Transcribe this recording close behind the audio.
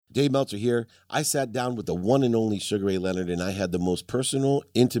Dave Meltzer here. I sat down with the one and only Sugar Ray Leonard, and I had the most personal,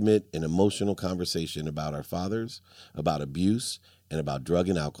 intimate, and emotional conversation about our fathers, about abuse, and about drug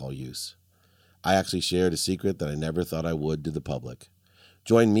and alcohol use. I actually shared a secret that I never thought I would to the public.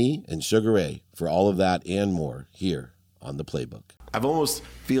 Join me and Sugar Ray for all of that and more here on The Playbook. I've almost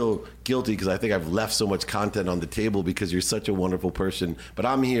feel guilty because I think I've left so much content on the table because you're such a wonderful person. But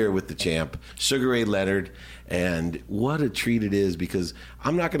I'm here with the champ, Sugar Ray Leonard, and what a treat it is because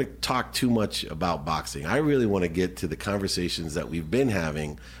I'm not going to talk too much about boxing. I really want to get to the conversations that we've been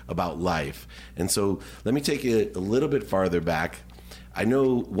having about life. And so let me take you a little bit farther back. I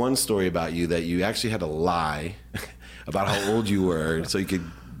know one story about you that you actually had to lie about how old you were so you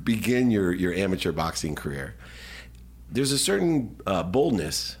could begin your amateur boxing career. There's a certain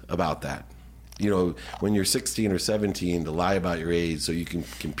boldness about that. You know, when you're 16 or 17, to lie about your age so you can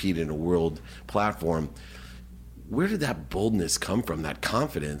compete in a world platform. Where did that boldness come from, that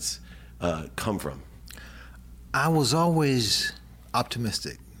confidence come from? I was always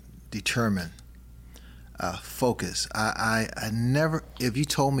optimistic, determined, focused. I never, if you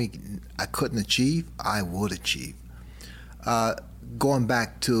told me I couldn't achieve, I would achieve. Going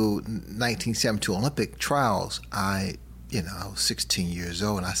back to 1972 Olympic trials, I was 16 years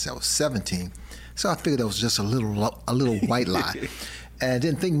old, and I said I was 17, so I figured that was just a little white lie, and I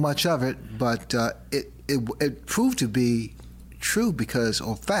didn't think much of it. But it proved to be true because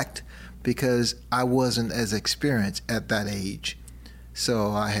I wasn't as experienced at that age,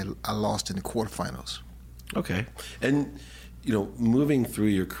 so I lost in the quarterfinals. Okay, and moving through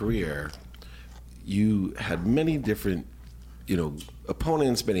your career, you had many different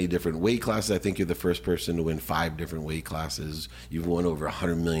opponents, many different weight classes. I think you're the first person to win 5 different weight classes. You've won over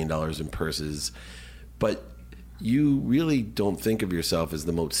 $100 million in purses. But you really don't think of yourself as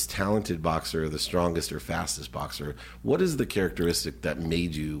the most talented boxer or the strongest or fastest boxer. What is the characteristic that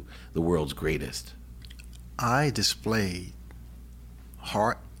made you the world's greatest? I displayed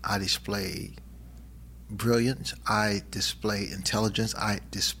heart. I displayed brilliance. I displayed intelligence. I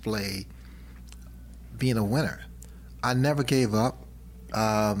displayed being a winner. I never gave up.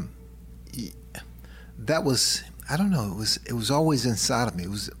 That was, I don't know, it was always inside of me.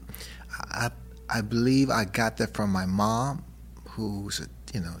 I believe I got that from my mom, who's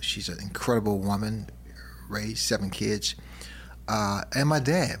she's an incredible woman, raised 7 kids, and my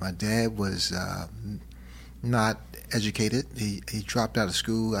dad. My dad was not educated. He dropped out of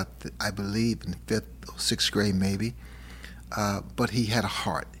school, I believe, in 5th or 6th grade maybe, but he had a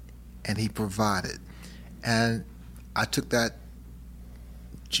heart, and he provided. And I took that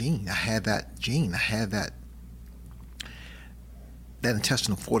gene. I had that gene. I had that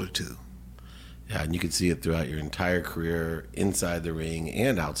intestinal fortitude. Yeah, and you could see it throughout your entire career, inside the ring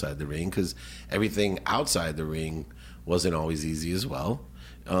and outside the ring, because everything outside the ring wasn't always easy as well.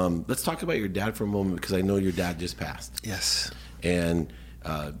 Let's talk about your dad for a moment, because I know your dad just passed. Yes. And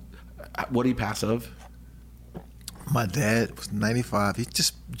what did he pass of? My dad was 95. He's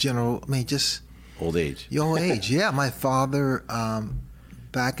just old age. Your old age, yeah. My father,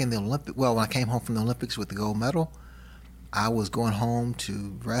 back in the Olympic, when I came home from the Olympics with the gold medal, I was going home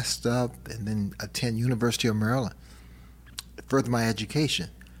to rest up and then attend University of Maryland, further my education.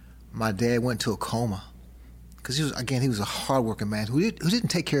 My dad went to a coma because he was a hardworking man who didn't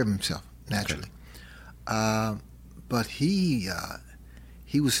take care of himself naturally. Okay. But he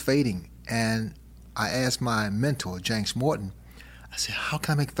was fading, and I asked my mentor, James Morton. I said, how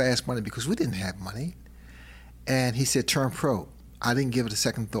can I make fast money? Because we didn't have money. And he said, turn pro. I didn't give it a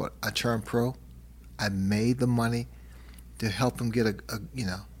second thought. I turned pro. I made the money to help him get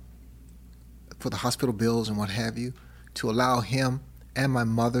for the hospital bills and what have you, to allow him and my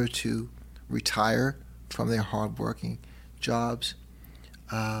mother to retire from their hardworking jobs.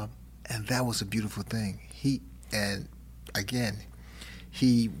 And that was a beautiful thing. He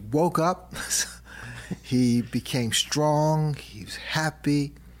woke up. He became strong, he was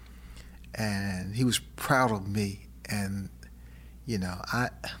happy, and he was proud of me. And,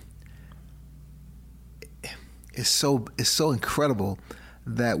 it's so incredible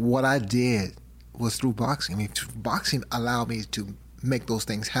that what I did was through boxing. I mean, boxing allowed me to make those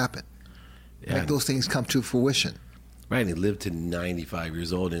things happen, make those things come to fruition. Right, and he lived to 95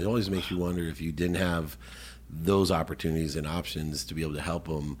 years old, and it always makes you wonder if you didn't have those opportunities and options to be able to help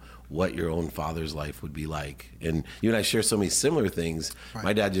him, what your own father's life would be like. And you and I share so many similar things. Right.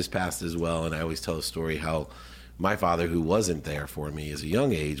 My dad just passed as well, and I always tell a story how my father, who wasn't there for me as a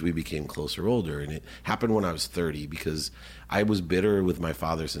young age, we became closer older. And it happened when I was 30 because I was bitter with my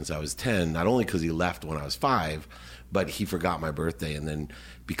father since I was 10, not only because he left when I was 5, but he forgot my birthday. And then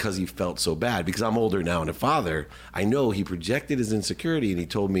because he felt so bad, because I'm older now and a father, I know he projected his insecurity and he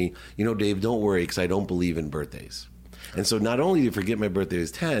told me, Dave, don't worry because I don't believe in birthdays. And so not only did he forget my birthday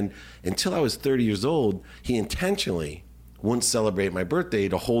was 10, until I was 30 years old, he intentionally wouldn't celebrate my birthday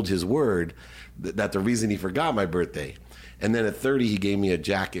to hold his word that the reason he forgot my birthday. And then at 30, he gave me a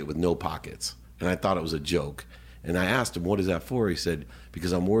jacket with no pockets. And I thought it was a joke. And I asked him, what is that for? He said,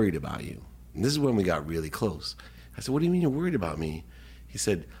 because I'm worried about you. And this is when we got really close. I said, what do you mean you're worried about me? He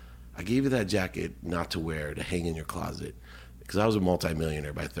said, I gave you that jacket not to wear, to hang in your closet, because I was a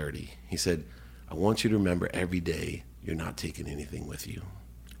multimillionaire by 30. He said, I want you to remember every day you're not taking anything with you.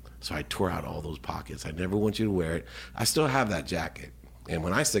 So I tore out all those pockets. I never want you to wear it. I still have that jacket. And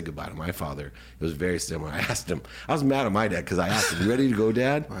when I said goodbye to my father, it was very similar. I asked him, I was mad at my dad because I asked him, you ready to go,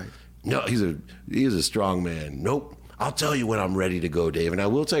 Dad? Right. No, he's a strong man. Nope. I'll tell you when I'm ready to go, Dave. And I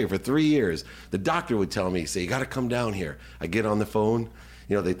will tell you, for 3 years, the doctor would tell me, say, you got to come down here. I get on the phone.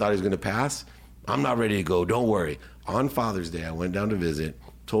 They thought he was going to pass. I'm not ready to go. Don't worry. On Father's Day, I went down to visit,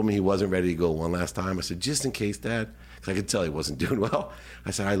 told me he wasn't ready to go one last time. I said, just in case, Dad, because I could tell he wasn't doing well.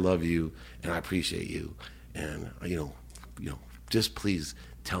 I said, I love you and I appreciate you. And, just please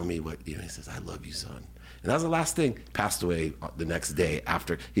tell me what, he says, I love you, son. And that was the last thing. Passed away the next day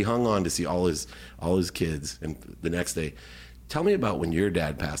after he hung on to see all his kids. And the next day, tell me about when your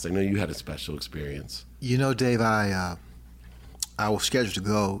dad passed. I know you had a special experience. Dave, I was scheduled to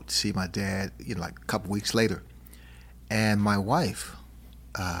go to see my dad, like a couple weeks later. And my wife,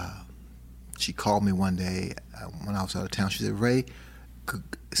 she called me one day when I was out of town. She said, Ray,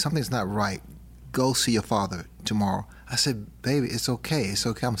 something's not right. Go see your father tomorrow. I said, baby, it's okay. It's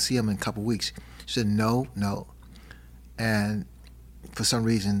okay. I'm going to see him in a couple weeks. She said, no. And for some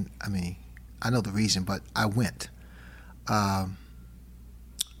reason, I know the reason, but I went. Saw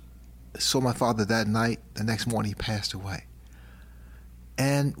my father that night. The next morning, he passed away.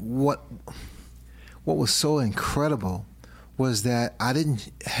 And what was so incredible was that I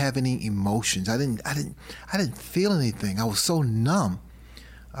didn't have any emotions. I didn't feel anything. I was so numb.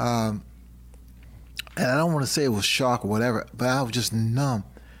 And I don't want to say it was shock or whatever, but I was just numb.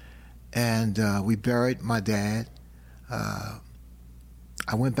 And we buried my dad. I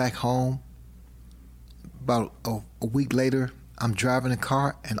went back home. About a week later, I'm driving a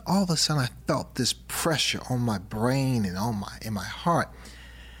car, and all of a sudden I felt this pressure on my brain and in my heart.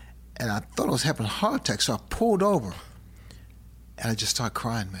 And I thought I was having a heart attack, so I pulled over. And I just started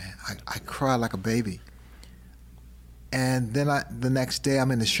crying, man. I cried like a baby. And then the next day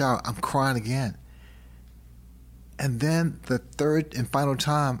I'm in the shower, I'm crying again. And then the third and final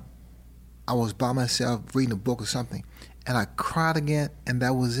time, I was by myself reading a book or something, and I cried again, and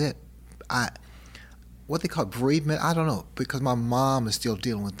that was it. What they call bereavement, I don't know, because my mom is still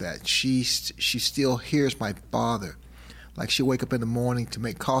dealing with that. She still hears my father. Like, she'll wake up in the morning to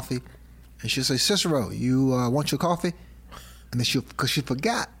make coffee, and she'll say, Cicero, you want your coffee? And then because she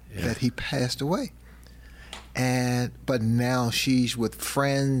forgot that he passed away. But now she's with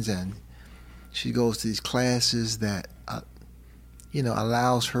friends, and she goes to these classes that,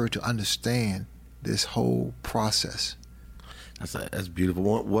 allows her to understand this whole process. That's beautiful.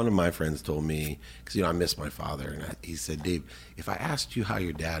 One of my friends told me, because I miss my father, and he said, Dave, if I asked you how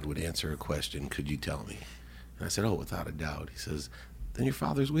your dad would answer a question, could you tell me? And I said, oh, without a doubt. He says, then your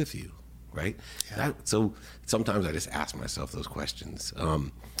father's with you, right? Yeah. So sometimes I just ask myself those questions.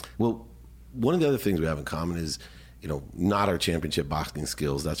 Well, one of the other things we have in common is, not our championship boxing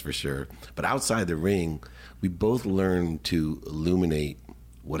skills, that's for sure. But outside the ring, we both learn to illuminate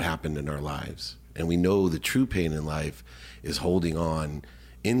what happened in our lives. And we know the true pain in life is holding on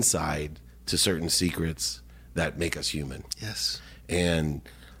inside to certain secrets that make us human. Yes. And,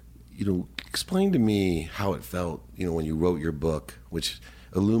 explain to me how it felt, when you wrote your book, which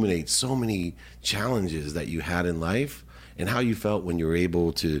illuminates so many challenges that you had in life, and how you felt when you were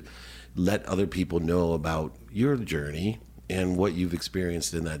able to let other people know about your journey and what you've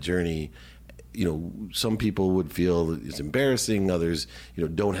experienced in that journey. Some people would feel it's embarrassing, others,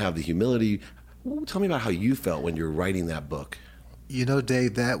 don't have the humility. Tell me about how you felt when you were writing that book.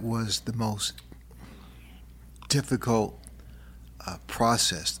 Dave, that was the most difficult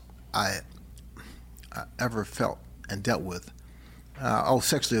process I ever felt and dealt with. I was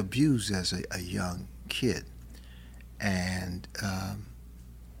sexually abused as a young kid. And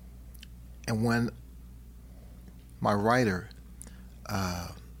when my writer,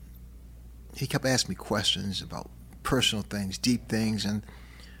 he kept asking me questions about personal things, deep things, and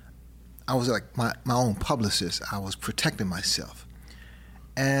I was like my own publicist. I was protecting myself,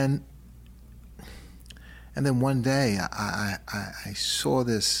 and then one day I saw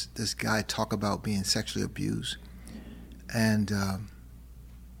this guy talk about being sexually abused, and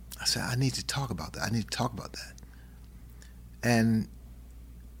I said, I need to talk about that. I need to talk about that. And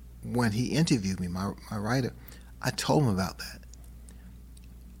when he interviewed me, my writer, I told him about that.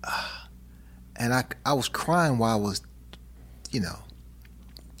 And I was crying while I was,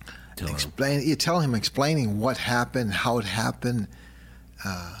 explaining what happened, how it happened.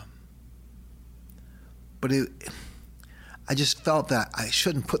 But I just felt that I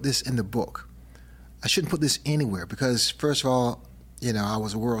shouldn't put this in the book. I shouldn't put this anywhere because, first of all, I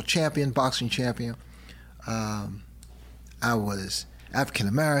was a world champion, boxing champion. I was African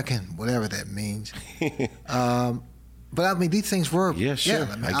American, whatever that means. But I mean, these things were. Yeah, sure.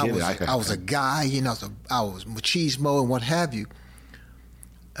 Yeah, I was a guy, I was machismo and what have you.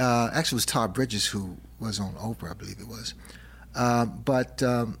 Actually, it was Todd Bridges who was on Oprah, I believe it was. But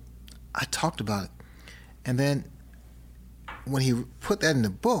I talked about it. And then when he put that in the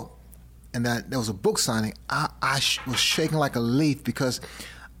book, and that there was a book signing, I was shaking like a leaf because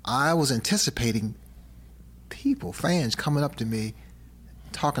I was anticipating fans coming up to me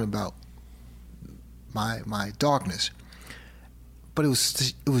talking about my darkness. But it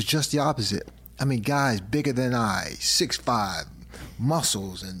was just the opposite. I mean, guys bigger than I, 6'5",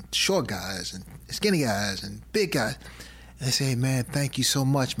 muscles, and short guys, and skinny guys, and big guys. And they say, hey, man, thank you so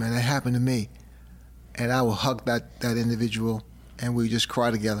much, man. That happened to me. And I would hug that individual, and we just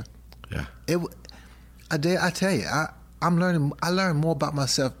cry together. Yeah. I tell you, I learned more about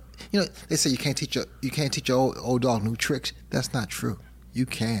myself. They say you can't teach your old dog new tricks. That's not true. You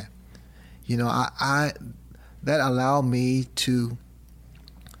can. That allowed me to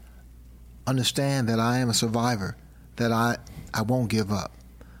understand that I am a survivor, that I won't give up,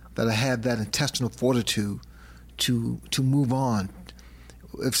 that I have that intestinal fortitude to move on.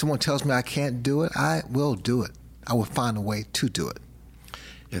 If someone tells me I can't do it, I will do it. I will find a way to do it.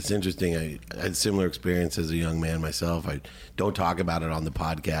 It's interesting. I had a similar experience as a young man myself. I don't talk about it on the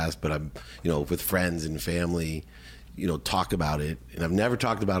podcast, but I'm, with friends and family, talk about it. And I've never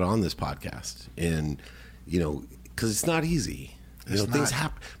talked about it on this podcast. And, because it's not easy. Things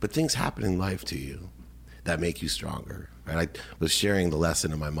happen, but things happen in life to you that make you stronger. Right? I was sharing the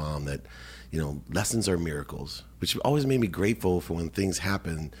lesson to my mom that, lessons are miracles, which always made me grateful for when things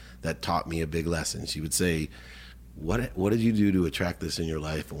happen that taught me a big lesson. She would say, what did you do to attract this in your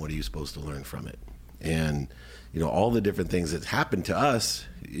life, and what are you supposed to learn from it? And, all the different things that happened to us,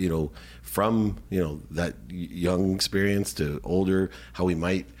 from, that young experience to older, how we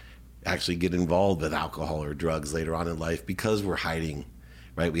might actually get involved with alcohol or drugs later on in life because we're hiding,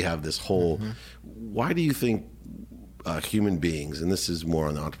 right? We have this whole, why do you think human beings, and this is more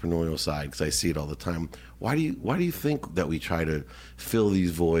on the entrepreneurial side because I see it all the time, why do you think that we try to fill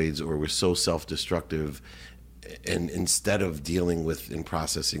these voids, or we're so self-destructive, and instead of dealing with and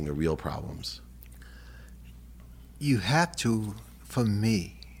processing the real problems? You have to, for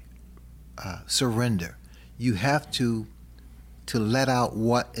me, surrender. You have to let out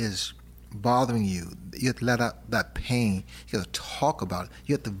what is bothering you. You have to let out that pain. You have to talk about it.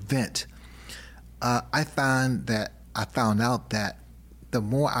 You have to vent. I found out that the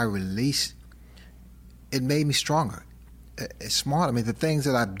more I release, it made me stronger. It's smart. I mean, the things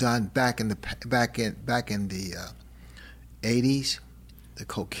that I've done back in the 80s, the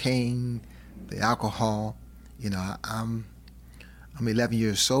cocaine, the alcohol. I'm 11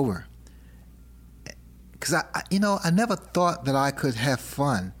 years sober. Because I never thought that I could have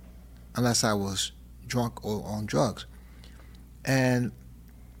fun unless I was drunk or on drugs, and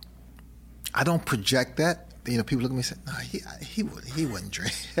I don't project that. People look at me and say, "No, he wouldn't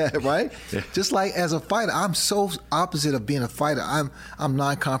drink," right? Yeah. Just like as a fighter, I'm so opposite of being a fighter. I'm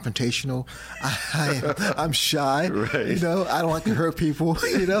non-confrontational. I'm shy. Right. I don't like to hurt people.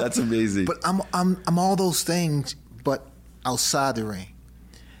 That's amazing. But I'm all those things, but outside the ring.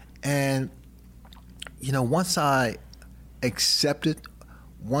 And once I accepted,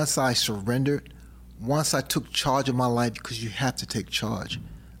 once I surrendered, once I took charge of my life, because you have to take charge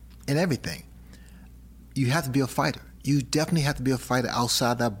in everything. You have to be a fighter. You definitely have to be a fighter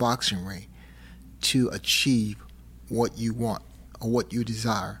outside that boxing ring to achieve what you want or what you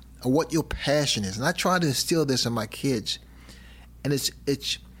desire or what your passion is. And I try to instill this in my kids, and it's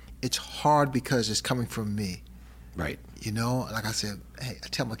hard because it's coming from me. Right. Like I said, hey, I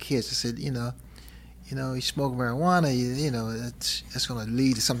tell my kids, I said, you smoke marijuana, that's going to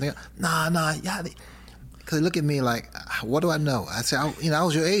lead to something else. Nah, yeah. Because they look at me like, what do I know? I said, I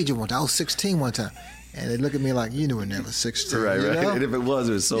was your age at one time. I was 16 one time. And they look at me like, you were never 16. Right. You know? And if it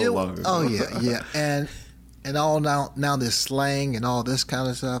was so long ago. Oh, yeah. And all now this slang and all this kind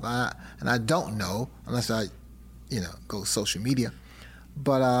of stuff, I don't know unless I, go social media.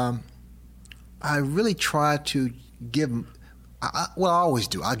 But I really try to give, I always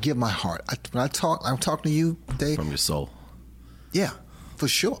do. I give my heart. When I'm talking to you, Dave. From your soul. Yeah, for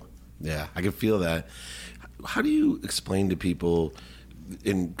sure. Yeah, I can feel that. How do you explain to people,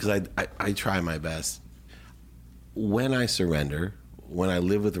 because I try my best, when I surrender, when I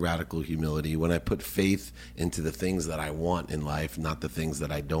live with radical humility, when I put faith into the things that I want in life, not the things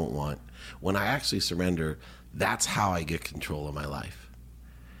that I don't want, when I actually surrender, that's how I get control of my life.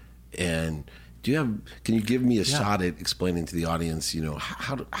 And can you give me a shot at explaining to the audience,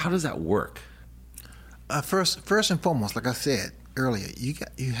 how does that work? First and foremost, like I said earlier,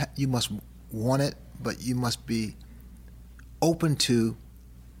 you must want it, but you must be open to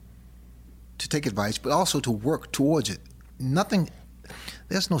take advice, but also to work towards it.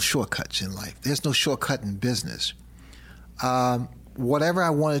 There's no shortcuts in life. There's no shortcut in business. Whatever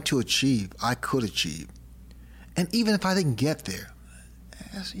I wanted to achieve, I could achieve. And even if I didn't get there,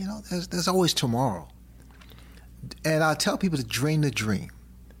 there's always tomorrow. And I tell people to dream the dream.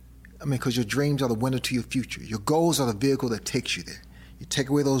 Because your dreams are the window to your future. Your goals are the vehicle that takes you there. You take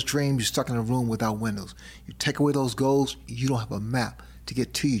away those dreams, you're stuck in a room without windows. You take away those goals, you don't have a map to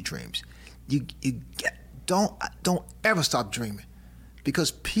get to your dreams. Don't ever stop dreaming,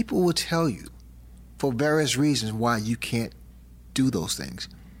 because people will tell you for various reasons why you can't do those things.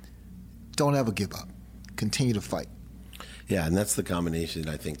 Don't ever give up. Continue to fight. Yeah, and that's the combination,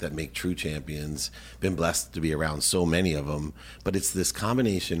 I think, that make true champions. Been blessed to be around so many of them, but it's this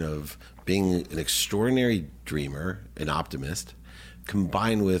combination of being an extraordinary dreamer, an optimist,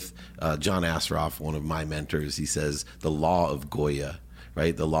 combined with John Assaraf, one of my mentors. He says the law of Goya,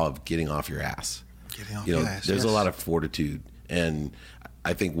 right? The law of getting off your ass. There's a lot of fortitude, and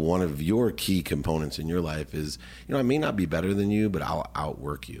I think one of your key components in your life is, I may not be better than you, but I'll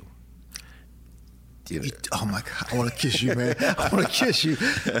outwork you. Oh my God, I want to kiss you, man. I want to kiss you.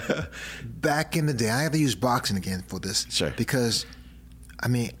 Back in the day, I have to use boxing again for this. Sure. Because,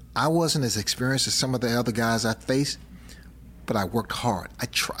 I wasn't as experienced as some of the other guys I faced, but I worked hard.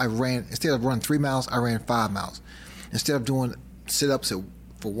 I ran, instead of running 3 miles, I ran 5 miles. Instead of doing sit-ups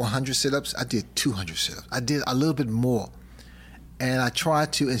for 100 sit-ups, I did 200 sit-ups. I did a little bit more. And I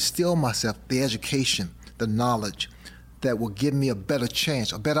tried to instill myself the education, the knowledge that will give me a better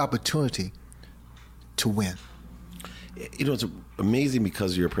chance, a better opportunity to win. It's amazing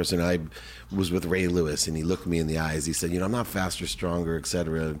because you're a person. I was with Ray Lewis, and he looked me in the eyes. He said, I'm not faster, stronger, et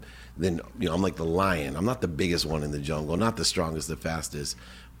cetera. Then, I'm like the lion. I'm not the biggest one in the jungle, not the strongest, the fastest.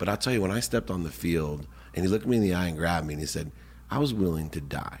 But I'll tell you, when I stepped on the field, and he looked me in the eye and grabbed me, and he said, I was willing to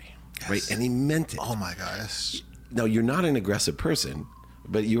die. Yes. Right? And he meant it. Oh, my God. Now, you're not an aggressive person,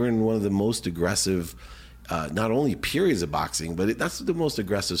 but you're in one of the most aggressive, not only periods of boxing, but that's the most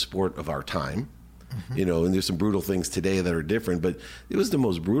aggressive sport of our time. Mm-hmm. And there's some brutal things today that are different, but it was the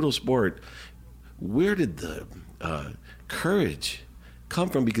most brutal sport. Where did the courage come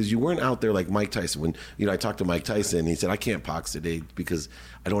from? Because you weren't out there like Mike Tyson. When I talked to Mike Tyson, he said, I can't box today because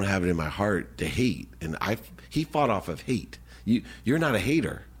I don't have it in my heart to hate. And he fought off of hate. You're not a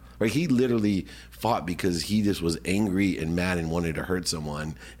hater. Right? He literally fought because he just was angry and mad and wanted to hurt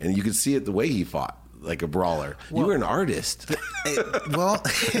someone. And you could see it the way he fought. Like a brawler. You were an artist. But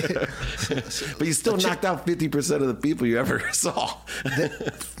you still knocked out 50% of the people you ever saw.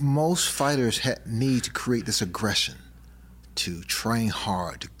 Most fighters need to create this aggression, to train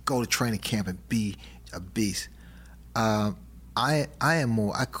hard, to go to training camp and be a beast. I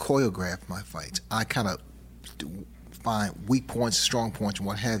choreograph my fights. I kind of find weak points, strong points, and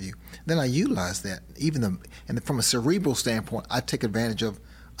what have you. Then I utilize that. And from a cerebral standpoint, I take advantage of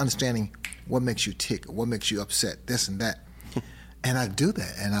understanding what makes you tick, what makes you upset, this and that, and I do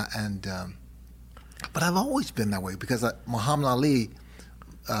that. But I've always been that way because Muhammad Ali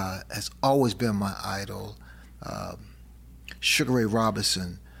has always been my idol. Sugar Ray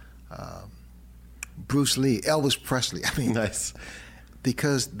Robinson, Bruce Lee, Elvis Presley. Nice.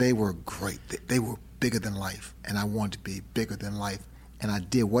 Because they were great. They were bigger than life, and I wanted to be bigger than life, and I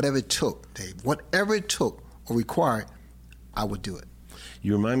did whatever it took, Dave. Whatever it took or required, I would do it.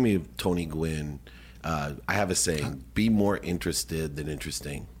 You remind me of Tony Gwynn. I have a saying, be more interested than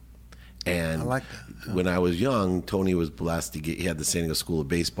interesting. And I like that. When I was young, Tony was blessed he had the San Diego School of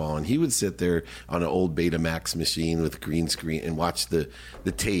Baseball, and he would sit there on an old Betamax machine with green screen and watch the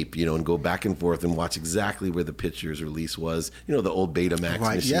tape, and go back and forth and watch exactly where the pitcher's release was, the old Betamax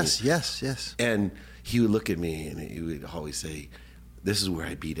machine. Yes. And he would look at me and he would always say, this is where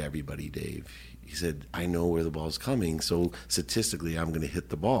I beat everybody, Dave. He said, I know where the ball's coming, so statistically I'm going to hit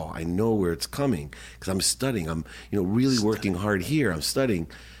the ball. I know where it's coming because I'm studying. I'm, really working hard here. I'm studying.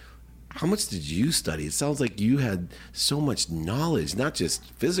 How much did you study? It sounds like you had so much knowledge, not just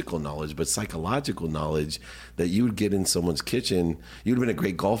physical knowledge, but psychological knowledge that you would get in someone's kitchen. You'd have been a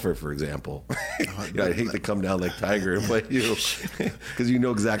great golfer, for example. I'd hate to come down like Tiger and play you because you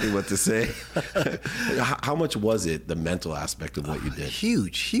know exactly what to say. How much was it, the mental aspect of what you did?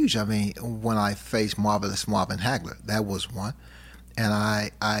 Huge. I mean, when I faced Marvelous Marvin Hagler, that was one. And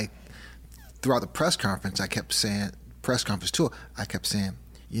I throughout the press conference tour, I kept saying,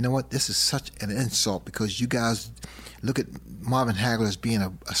 you know what? This is such an insult because you guys look at Marvin Hagler as being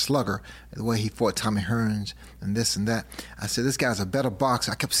a slugger, the way he fought Tommy Hearns and this and that. I said, this guy's a better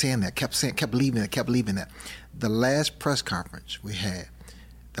boxer. I kept saying that, kept believing that. The last press conference we had,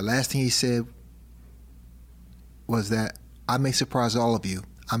 the last thing he said was that I may surprise all of you.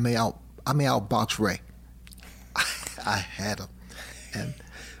 I may outbox Ray. I had him. And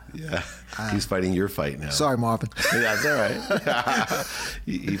yeah, he's fighting your fight now. Sorry, Marvin. Yeah, it's all right.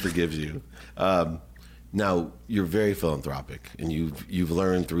 he forgives you. Now, you're very philanthropic, and you've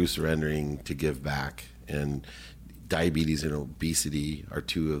learned through surrendering to give back. And diabetes and obesity are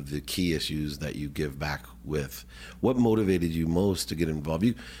two of the key issues that you give back with. What motivated you most to get involved?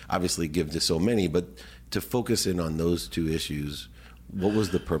 You obviously give to so many, but to focus in on those two issues, what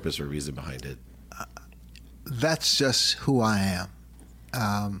was the purpose or reason behind it? That's just who I am.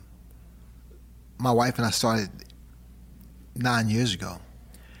 My wife and I started 9 years ago,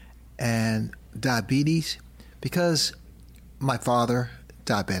 and diabetes, because my father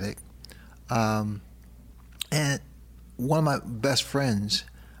diabetic, and one of my best friends,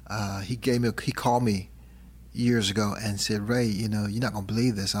 he called me years ago and said, Ray, you're not gonna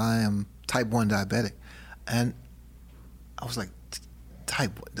believe this. I am type 1 diabetic, and I was like,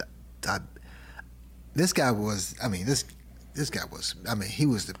 type 1. This guy was, this guy was, he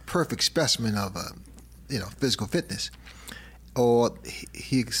was the perfect specimen of, physical fitness. Or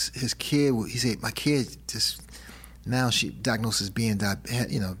his kid, he said, my kid just, now she diagnosed as being,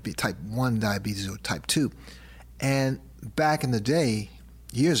 type 1 diabetes or type 2. And back in the day,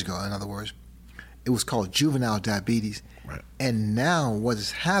 years ago, in other words, it was called juvenile diabetes. Right. And now what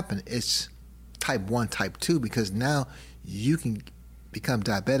has happened, it's type 1, type 2, because now you can become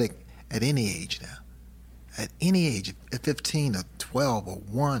diabetic at any age now. At any age, at 15 or 12 or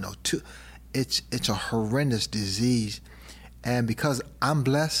 1 or 2, it's a horrendous disease. And because I'm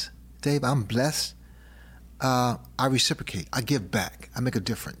blessed, Dave, I reciprocate. I give back. I make a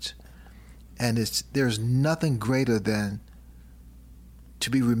difference. And there's nothing greater than to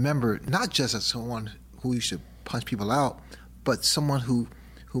be remembered, not just as someone who used to punch people out, but someone who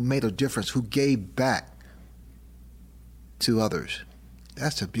made a difference, who gave back to others.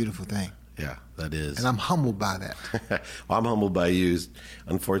 That's a beautiful thing. Yeah, that is. And I'm humbled by that. Well, I'm humbled by you.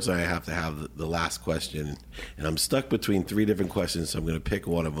 Unfortunately, I have to have the last question. And I'm stuck between 3 different questions, so I'm going to pick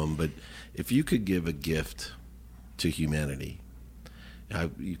one of them. But if you could give a gift to humanity,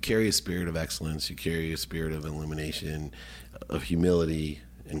 you carry a spirit of excellence, you carry a spirit of illumination, of humility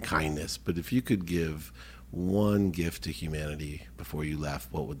and kindness. But if you could give one gift to humanity before you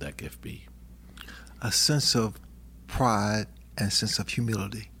left, what would that gift be? A sense of pride and a sense of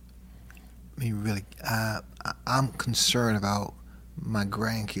humility. I mean, really, I'm concerned about my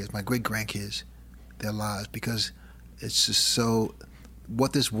grandkids, my great-grandkids, their lives, because it's just so,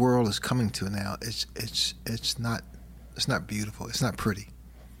 what this world is coming to now, it's not beautiful. It's not pretty.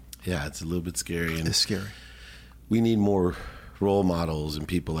 Yeah, it's a little bit scary. And it's scary. We need more role models and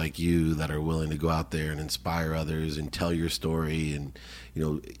people like you that are willing to go out there and inspire others and tell your story. And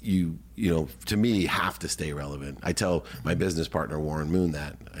you to me have to stay relevant. I tell my business partner Warren Moon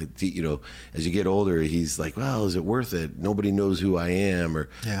that as you get older, he's like, well, is it worth it? Nobody knows who I am. Or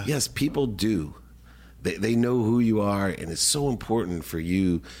yeah. Yes, people do. They know who you are, and it's so important for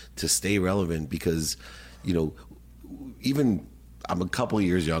you to stay relevant because even I'm a couple of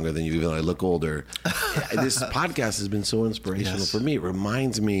years younger than you, even though I look older. This podcast has been so inspirational for me. It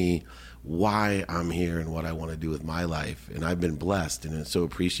reminds me why I'm here and what I want to do with my life. And I've been blessed, and I so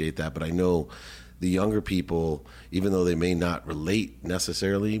appreciate that. But I know the younger people, even though they may not relate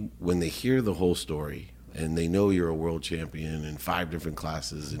necessarily, when they hear the whole story and they know you're a world champion in 5 different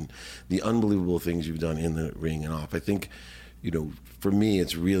classes and the unbelievable things you've done in the ring and off, I think for me,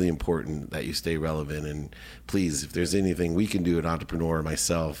 it's really important that you stay relevant. And please, if there's anything we can do, an entrepreneur,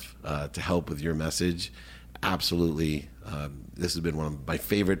 myself, to help with your message, absolutely. This has been one of my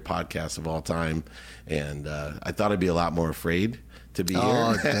favorite podcasts of all time, and I thought I'd be a lot more afraid to be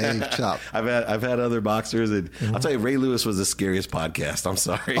here. Dave Chop. I've had other boxers, and I'll tell you, Ray Lewis was the scariest podcast. I'm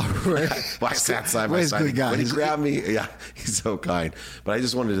sorry. I sat side by side. Good guy. When he grabbed me, yeah, he's so kind. But I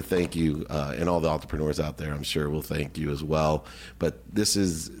just wanted to thank you, and all the entrepreneurs out there, I'm sure will thank you as well. But this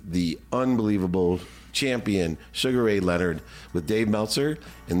is the unbelievable champion, Sugar Ray Leonard, with Dave Meltzer,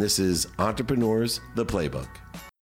 and this is Entrepreneurs, the Playbook.